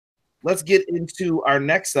let's get into our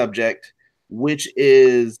next subject, which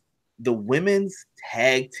is the women's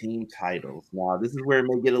tag team titles. Now, this is where it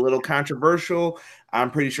may get a little controversial. I'm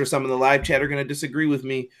pretty sure some of the live chat are going to disagree with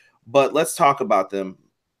me, but let's talk about them.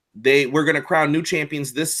 We're going to crown new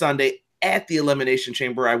champions this Sunday at the Elimination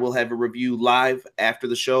Chamber. I will have a review live after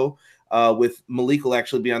the show. With Malik will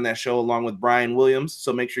actually be on that show along with Brian Williams.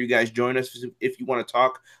 So make sure you guys join us if you want to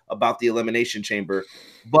talk about the Elimination Chamber.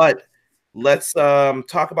 But let's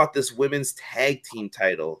talk about this women's tag team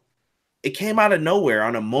title. It came out of nowhere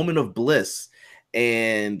on a moment of bliss,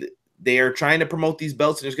 and they are trying to promote these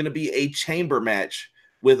belts, and there's going to be a chamber match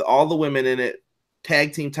with all the women in it,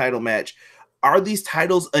 tag team title match. Are these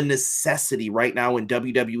titles a necessity right now in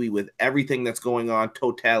WWE with everything that's going on,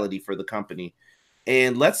 totality for the company?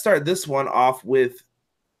 And let's start this one off with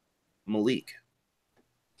Malik.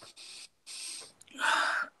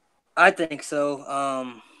 I think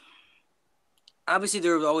so. Obviously,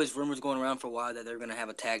 there were always rumors going around for a while that they're going to have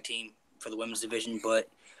a tag team for the women's division, but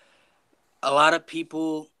a lot of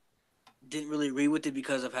people didn't really agree with it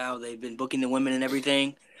because of how they've been booking the women and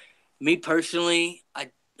everything. Me personally,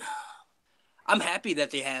 I'm happy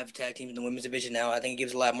that they have tag teams in the women's division now. I think it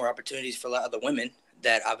gives a lot more opportunities for a lot of the women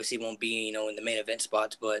that obviously won't be, in the main event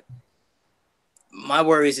spots. But my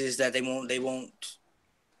worries is that they won't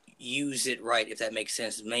use it right, if that makes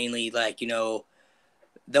sense. Mainly,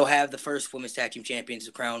 they'll have the first women's tag team champions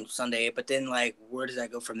crowned Sunday, but then where does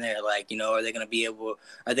that go from there? Are they going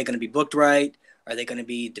to be booked right? Are they going to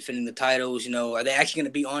be defending the titles? Are they actually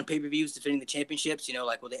going to be on pay-per-views defending the championships? Will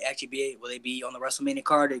they be on the WrestleMania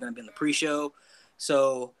card? Are they going to be on the pre-show?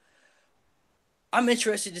 So I'm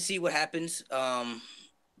interested to see what happens.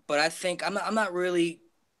 But I think I'm not really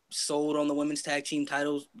sold on the women's tag team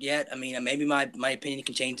titles yet. I mean, maybe my opinion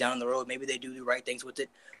can change down the road. Maybe they do the right things with it.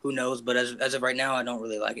 Who knows? But as of right now, I don't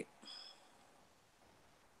really like it.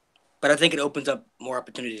 But I think it opens up more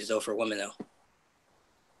opportunities, though, for women, though.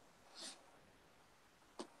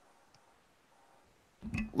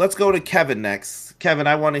 Let's go to Kevin next. Kevin,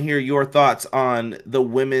 I want to hear your thoughts on the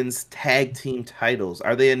women's tag team titles.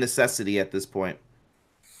 Are they a necessity at this point?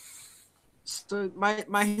 So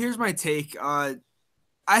my here's my take.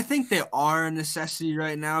 I think they are a necessity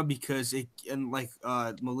right now because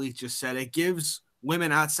Malik just said, it gives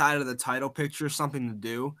women outside of the title picture something to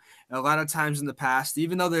do. And a lot of times in the past,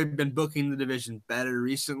 even though they've been booking the division better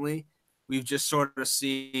recently, we've just sort of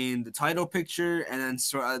seen the title picture and then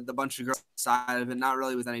sort of the bunch of girls outside of it, not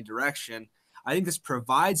really with any direction. I think this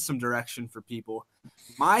provides some direction for people.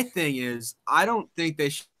 My thing is, I don't think they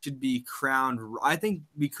should be crowned. I think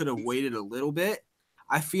we could have waited a little bit.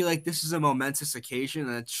 I feel like this is a momentous occasion,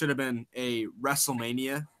 and it should have been a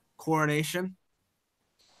WrestleMania coronation.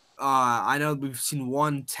 I know we've seen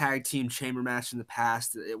one tag team chamber match in the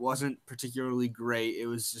past. It wasn't particularly great. It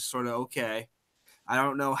was just sort of okay. I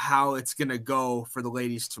don't know how it's going to go for the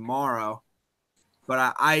ladies tomorrow,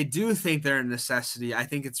 but I do think they're a necessity. I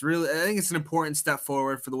think it's an important step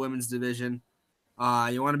forward for the women's division.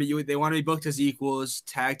 They want to be booked as equals.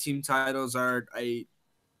 Tag team titles are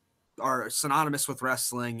synonymous with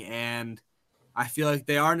wrestling, and I feel like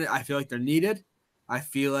they are. I feel like they're needed. I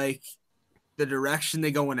feel like the direction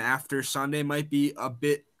they go in after Sunday might be a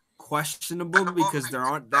bit questionable because there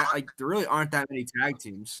really aren't that many tag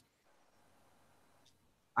teams.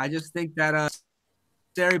 I just think that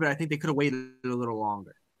scary, but I think they could have waited a little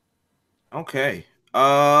longer. Okay.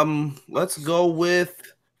 Let's go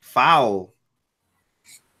with Fowl.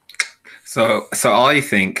 So I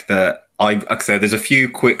think that there's a few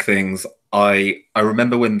quick things. I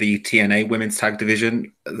remember when the TNA women's tag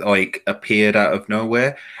division appeared out of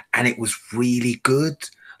nowhere, and it was really good.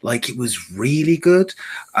 It was really good.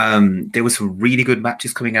 There was some really good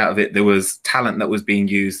matches coming out of it. There was talent that was being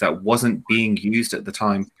used that wasn't being used at the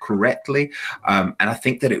time correctly. And I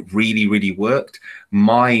think that it really, really worked.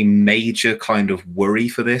 My major kind of worry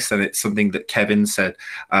for this, and it's something that Kevin said,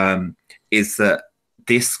 is that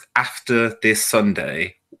after this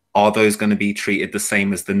Sunday, are those going to be treated the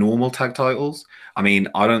same as the normal tag titles? I mean,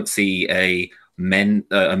 I don't see a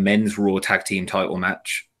men's Raw tag team title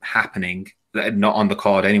match happening, not on the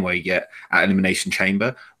card anyway yet, at Elimination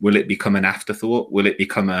Chamber. Will it become an afterthought? Will it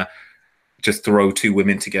become just throw two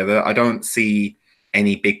women together? I don't see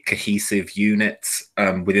any big cohesive units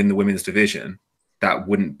within the women's division that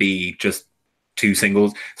wouldn't be just two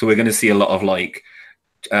singles. So we're going to see a lot of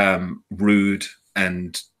Rude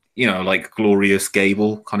and Glorious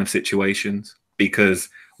Gable kind of situations because,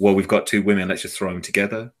 well, we've got two women, let's just throw them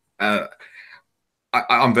together.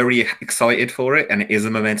 I'm very excited for it, and it is a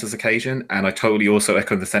momentous occasion. And I totally also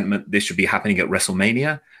echo the sentiment this should be happening at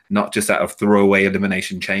WrestleMania, not just at a throwaway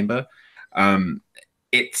Elimination Chamber.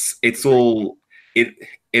 it's all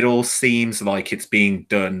it all seems like it's being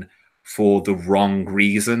done for the wrong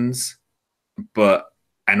reasons,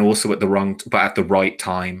 and also at the right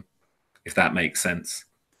time, if that makes sense.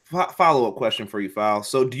 Follow-up question for you, Fowl.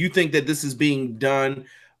 So do you think that this is being done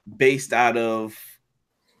based out of,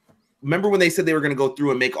 remember when they said they were going to go through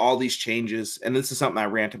and make all these changes? And this is something I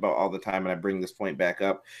rant about all the time, and I bring this point back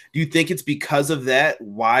up. Do you think it's because of that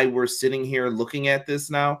why we're sitting here looking at this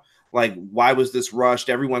now? Like, why was this rushed?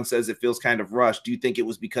 Everyone says it feels kind of rushed. Do you think it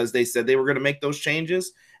was because they said they were going to make those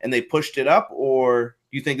changes and they pushed it up, or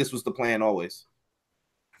do you think this was the plan always?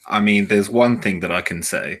 I mean, there's one thing that I can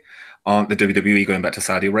say. Aren't the WWE going back to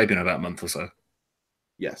Saudi Arabia in about a month or so?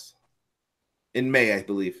 Yes. In May, I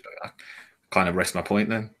believe. Kind of rest my point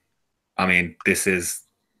then. I mean, this is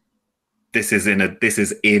in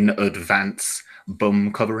advance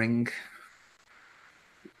bum covering.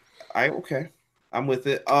 Okay. I'm with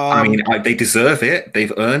it. I mean, they deserve it.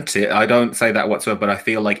 They've earned it. I don't say that whatsoever, but I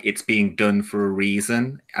feel like it's being done for a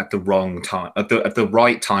reason at the wrong time, at the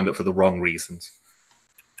right time, but for the wrong reasons.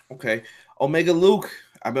 Okay. Omega Luke,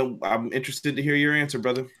 I'm interested to hear your answer,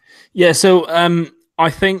 brother. Yeah, so I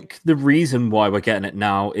think the reason why we're getting it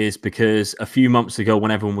now is because a few months ago,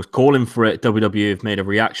 when everyone was calling for it, WWE have made a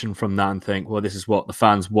reaction from that and think, well, this is what the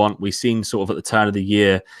fans want. We've seen sort of at the turn of the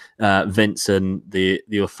year, Vince and the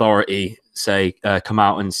authority say, come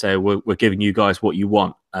out and say, we're giving you guys what you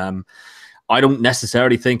want. I don't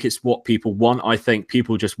necessarily think it's what people want. I think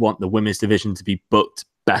people just want the women's division to be booked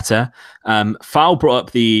better. Fowl brought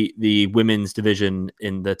up the women's division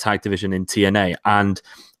in the tag division in TNA, and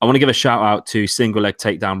I want to give a shout out to Single Leg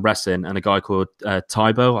Takedown Wrestling and a guy called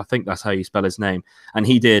Tybo. I think that's how you spell his name, and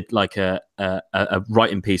he did like a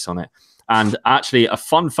writing piece on it. And actually, a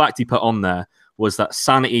fun fact he put on there was that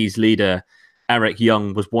Sanity's leader Eric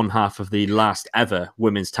Young was one half of the last ever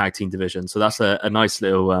women's tag team division. So that's a nice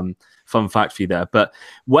little fun fact for you there. But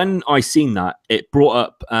when I seen that, it brought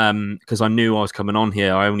up, because I knew I was coming on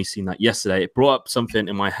here, I only seen that yesterday. It brought up something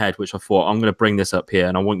in my head, which I thought, I'm going to bring this up here,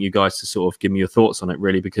 and I want you guys to sort of give me your thoughts on it,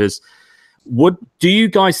 really, because do you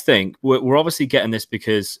guys think we're obviously getting this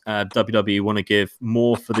because WWE want to give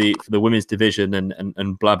more for the women's division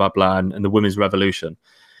and blah, blah, blah, and the women's revolution?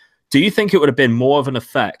 Do you think it would have been more of an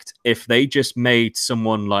effect if they just made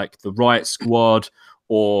someone like the Riot Squad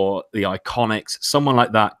or the Iconics, someone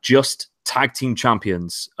like that, just tag team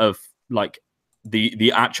champions of like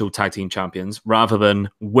the actual tag team champions rather than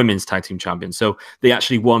women's tag team champions? So they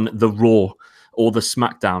actually won the Raw or the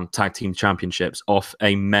SmackDown tag team championships off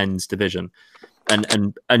a men's division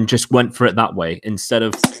and just went for it that way instead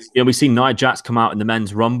of, we've seen Nia Jax come out in the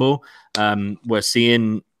men's Rumble. We're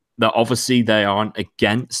seeing that obviously they aren't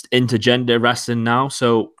against intergender wrestling now.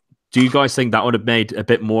 So do you guys think that would have made a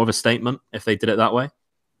bit more of a statement if they did it that way?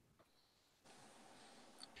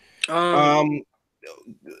 Does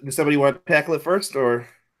somebody want to tackle it first, or?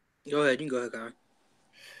 Go ahead. You can go ahead, Karen.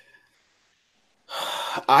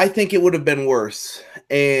 I think it would have been worse.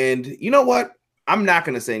 And you know what? I'm not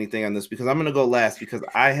going to say anything on this because I'm going to go last because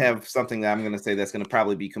I have something that I'm going to say that's going to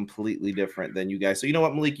probably be completely different than you guys. So you know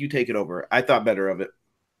what, Malik, you take it over. I thought better of it.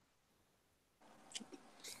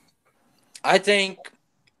 I think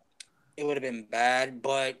it would have been bad,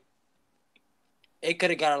 but it could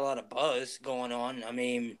have got a lot of buzz going on. I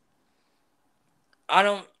mean,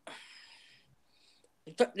 the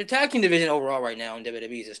tag team division overall right now in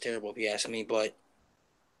WWE is terrible, if you ask me, but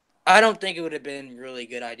I don't think it would have been a really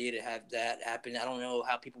good idea to have that happen. I don't know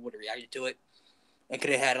how people would have reacted to it. It could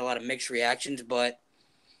have had a lot of mixed reactions, but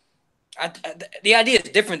the idea is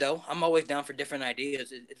different, though. I'm always down for different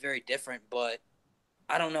ideas. It's very different, but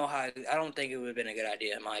I don't think it would have been a good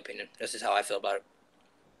idea, in my opinion. This is how I feel about it.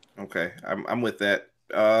 Okay, I'm with that.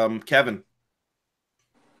 Kevin.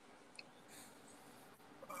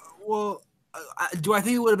 Well, do I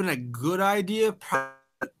think it would have been a good idea?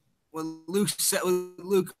 What Luke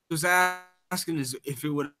was asking is if it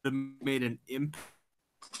would have made an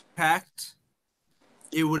impact.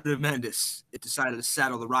 It would have meant it decided to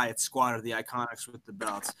saddle the Riot Squad or the Iconics with the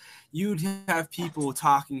belts. You'd have people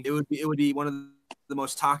talking. It would be one of the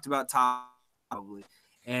most talked about topics, probably.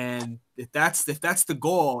 And if that's the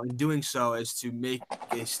goal in doing so is to make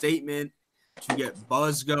a statement, to get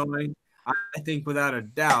buzz going, I think without a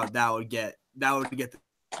doubt that would get the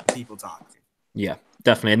people talking. Yeah,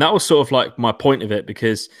 definitely. And that was sort of like my point of it,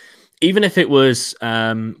 because even if it was,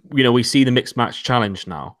 we see the mixed match challenge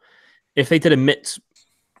now. If they did a mixed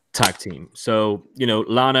tag team, so,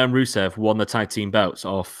 Lana and Rusev won the tag team belts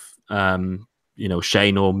off,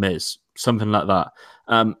 Shane or Miz, something like that.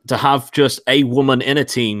 To have just a woman in a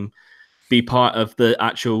team be part of the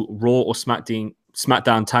actual Raw or SmackDown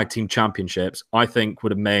SmackDown Tag Team Championships, I think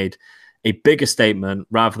would have made a bigger statement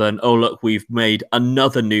rather than, oh, look, we've made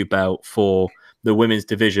another new belt for the women's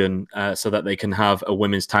division so that they can have a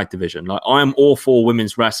women's tag division. Like, I'm all for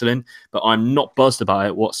women's wrestling, but I'm not buzzed about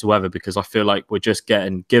it whatsoever because I feel like we're just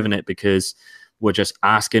getting given it because we're just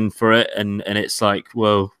asking for it. And it's like,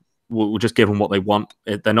 well, we'll just give them what they want.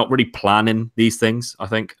 They're not really planning these things, I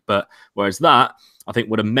think. But whereas that, I think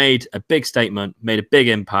would have made a big statement, made a big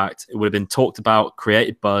impact. It would have been talked about,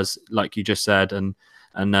 created buzz, like you just said, and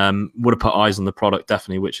would have put eyes on the product,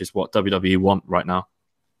 definitely, which is what WWE want right now.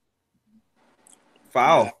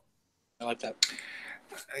 Foul. I like that.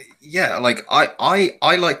 Yeah, like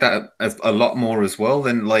I like that a lot more as well.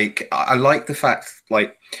 Than like I like the fact,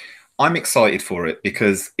 like, I'm excited for it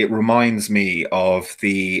because it reminds me of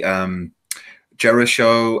the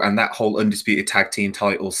Jericho and that whole undisputed tag team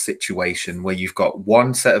title situation where you've got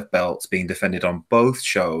one set of belts being defended on both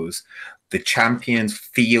shows. The champions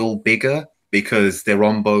feel bigger because they're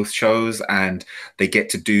on both shows and they get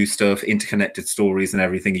to do stuff, interconnected stories and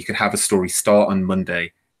everything. You can have a story start on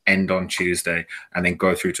Monday, end on Tuesday, and then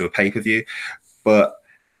go through to a pay-per-view. But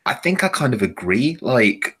I think I kind of agree.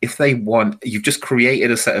 Like, if they want, you've just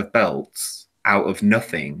created a set of belts out of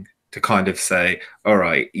nothing to kind of say, all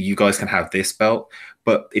right, you guys can have this belt,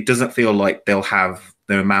 but it doesn't feel like they'll have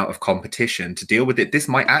the amount of competition to deal with it. This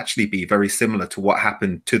might actually be very similar to what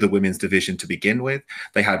happened to the women's division to begin with.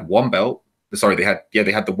 They had one belt. Sorry, they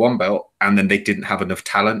had the one belt, and then they didn't have enough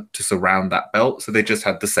talent to surround that belt. So they just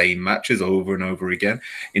had the same matches over and over again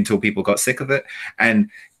until people got sick of it. And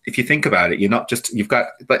if you think about it, you've got,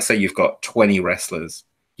 let's say you've got 20 wrestlers.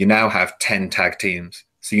 You now have 10 tag teams.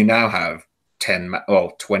 So you now have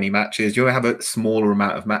 20 matches. You have a smaller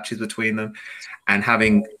amount of matches between them. And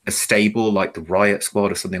having a stable like the Riot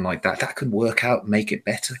Squad or something like that, that could work out, make it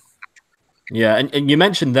better. Yeah, and you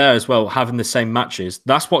mentioned there as well, having the same matches.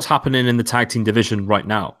 That's what's happening in the tag team division right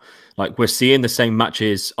now. Like, we're seeing the same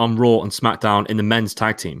matches on Raw and SmackDown in the men's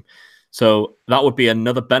tag team. So that would be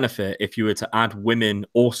another benefit if you were to add women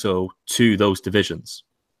also to those divisions.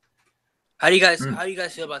 How do you guys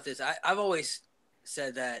feel about this? I've always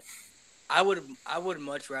said that I would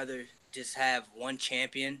much rather just have one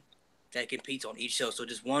champion that competes on each show. So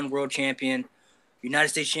just one world champion, United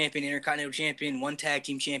States champion, Intercontinental champion, one tag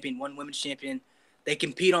team champion, one women's champion. They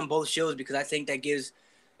compete on both shows because I think that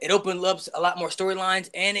it opens up a lot more storylines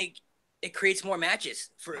and it creates more matches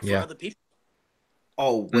for other people.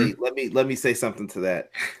 Oh, wait, let me say something to that.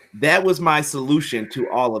 That was my solution to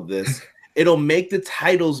all of this. It'll make the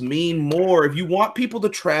titles mean more. If you want people to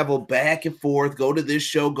travel back and forth, go to this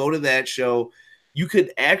show, go to that show, you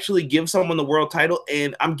could actually give someone the world title.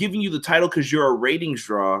 And I'm giving you the title because you're a ratings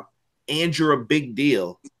draw and you're a big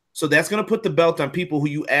deal. So that's going to put the belt on people who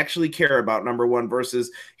you actually care about, number one, versus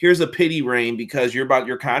here's a pity reign because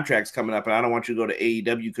your contract's coming up and I don't want you to go to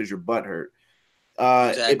AEW because your butt hurt.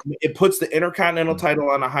 Exactly. It puts the Intercontinental title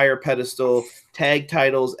on a higher pedestal, tag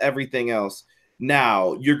titles, everything else.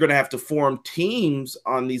 Now, you're going to have to form teams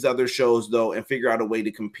on these other shows, though, and figure out a way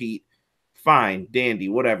to compete. Fine, dandy,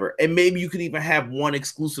 whatever. And maybe you could even have one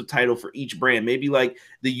exclusive title for each brand. Maybe like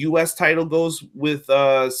the US title goes with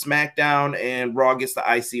SmackDown and Raw gets the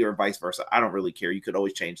IC or vice versa. I don't really care. You could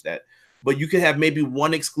always change that. But you could have maybe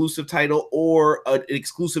one exclusive title or an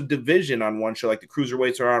exclusive division on one show, like the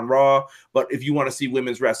Cruiserweights are on Raw. But if you want to see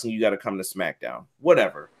women's wrestling, you got to come to SmackDown.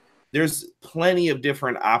 Whatever. There's plenty of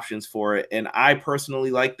different options for it. And I personally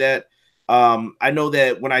like that. I know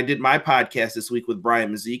that when I did my podcast this week with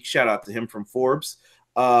Brian Mazik, shout out to him from Forbes,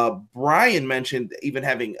 Brian mentioned even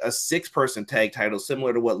having a 6-person tag title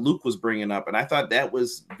similar to what Luke was bringing up. And I thought that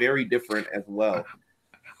was very different as well.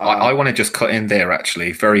 I want to just cut in there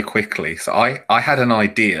actually very quickly. So I had an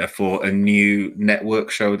idea for a new network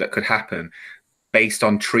show that could happen based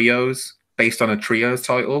on a trios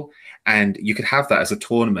title. And you could have that as a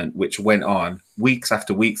tournament, which went on weeks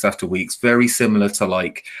after weeks after weeks, very similar to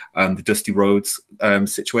like the Dusty Rhodes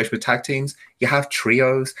situation with tag teams. You have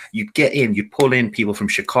trios. You'd get in, you'd pull in people from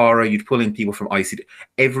Shikara, you'd pull in people from ICD.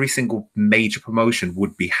 Every single major promotion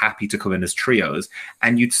would be happy to come in as trios,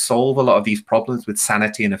 and you'd solve a lot of these problems with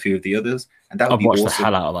Sanity and a few of the others. And that would be awesome. I'd watch the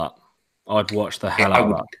hell out of that. I'd watch the hell out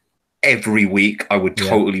of that. Every week, I would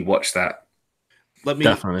totally watch that.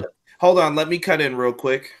 Definitely. Hold on. Let me cut in real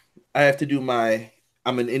quick. I have to do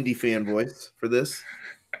I'm an indie fan voice for this.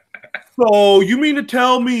 So you mean to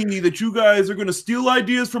tell me that you guys are going to steal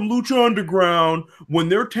ideas from Lucha Underground when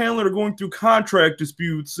their talent are going through contract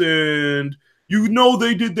disputes and you know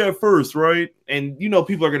they did that first, right? And you know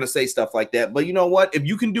people are going to say stuff like that. But you know what? If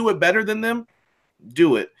you can do it better than them,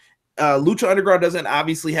 do it. Lucha Underground doesn't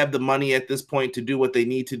obviously have the money at this point to do what they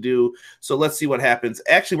need to do. So let's see what happens.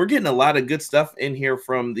 Actually, we're getting a lot of good stuff in here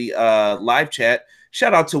from the live chat.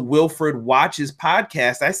 Shout out to Wilfred Watches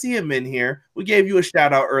Podcast. I see him in here. We gave you a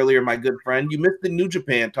shout out earlier, my good friend. You missed the New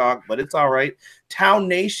Japan talk, but it's all right. Town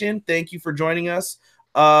Nation, thank you for joining us.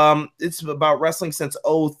 It's about wrestling since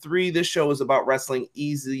 03. This show is about wrestling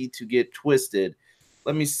easy to get twisted.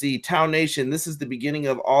 Let me see. Town Nation, this is the beginning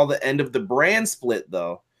of all the end of the brand split,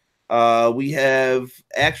 though. We have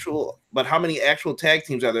actual, but how many actual tag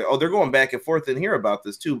teams are there? Oh, they're going back and forth in here about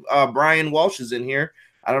this, too. Brian Walsh is in here.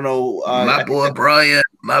 I don't know. My boy Brian.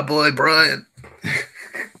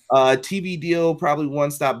 TV deal, probably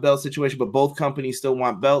one-stop belt situation, but both companies still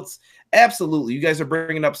want belts. Absolutely. You guys are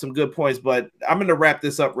bringing up some good points, but I'm going to wrap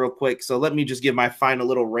this up real quick. So let me just give my final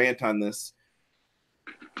little rant on this.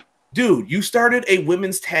 Dude, you started a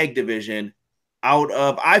women's tag division out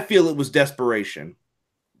of, I feel it was desperation.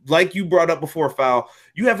 Like you brought up before, Fowl,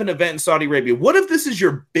 you have an event in Saudi Arabia. What if this is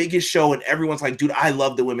your biggest show and everyone's like, dude, I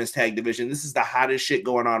love the women's tag division. This is the hottest shit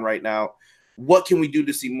going on right now. What can we do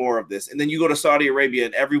to see more of this? And then you go to Saudi Arabia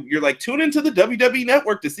and you're like, tune into the WWE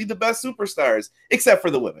network to see the best superstars, except for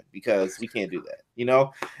the women, because we can't do that. You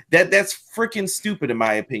know, that's freaking stupid in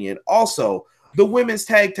my opinion. Also, the women's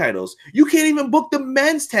tag titles. You can't even book the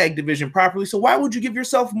men's tag division properly. So why would you give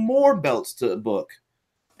yourself more belts to book?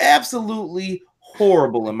 Absolutely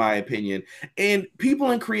horrible in my opinion. And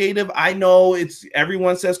people in creative, I know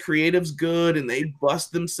everyone says creative's good and they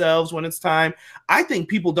bust themselves when it's time. I think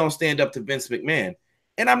people don't stand up to Vince McMahon.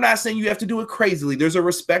 And I'm not saying you have to do it crazily. There's a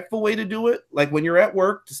respectful way to do it, like when you're at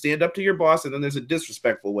work, to stand up to your boss, and then there's a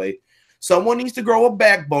disrespectful way. Someone needs to grow a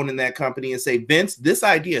backbone in that company and say, Vince, this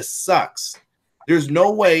idea sucks. There's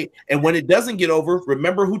no way. And when it doesn't get over,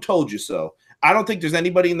 remember who told you so. I don't think there's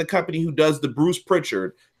anybody in the company who does the Bruce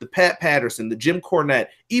Pritchard, the Pat Patterson, the Jim Cornette,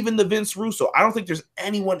 even the Vince Russo. I don't think there's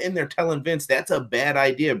anyone in there telling Vince that's a bad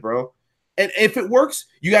idea, bro. And if it works,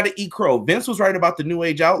 you got to eat crow. Vince was right about the New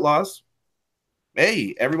Age Outlaws.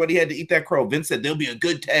 Hey, everybody had to eat that crow. Vince said there'll be a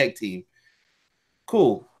good tag team.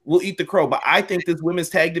 Cool. We'll eat the crow. But I think this women's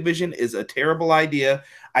tag division is a terrible idea.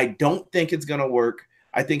 I don't think it's going to work.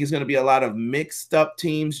 I think it's going to be a lot of mixed up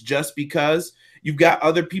teams just because you've got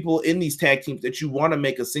other people in these tag teams that you want to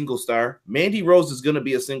make a single star. Mandy Rose is going to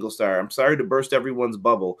be a single star. I'm sorry to burst everyone's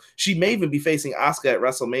bubble. She may even be facing Asuka at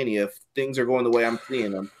WrestleMania if things are going the way I'm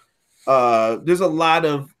seeing them. There's a lot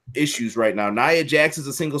of issues right now. Nia Jax is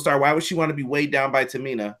a single star. Why would she want to be weighed down by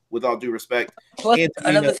Tamina, with all due respect? Plus,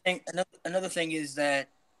 another thing is that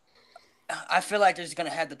I feel like they're just gonna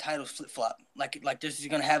have the titles flip flop. Like they're just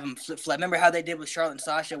gonna have them flip flop. Remember how they did with Charlotte and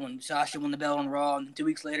Sasha when Sasha won the belt on Raw, and 2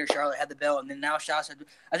 weeks later Charlotte had the belt, and then now Sasha.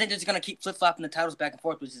 I think they're just gonna keep flip flopping the titles back and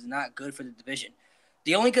forth, which is not good for the division.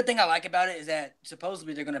 The only good thing I like about it is that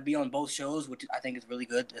supposedly they're gonna be on both shows, which I think is really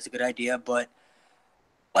good. That's a good idea, but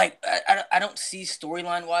like I don't see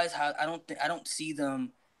storyline wise how I don't see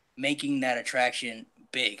them making that attraction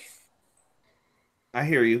big. I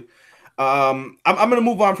hear you. I'm going to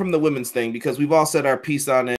move on from the women's thing because we've all said our piece on it.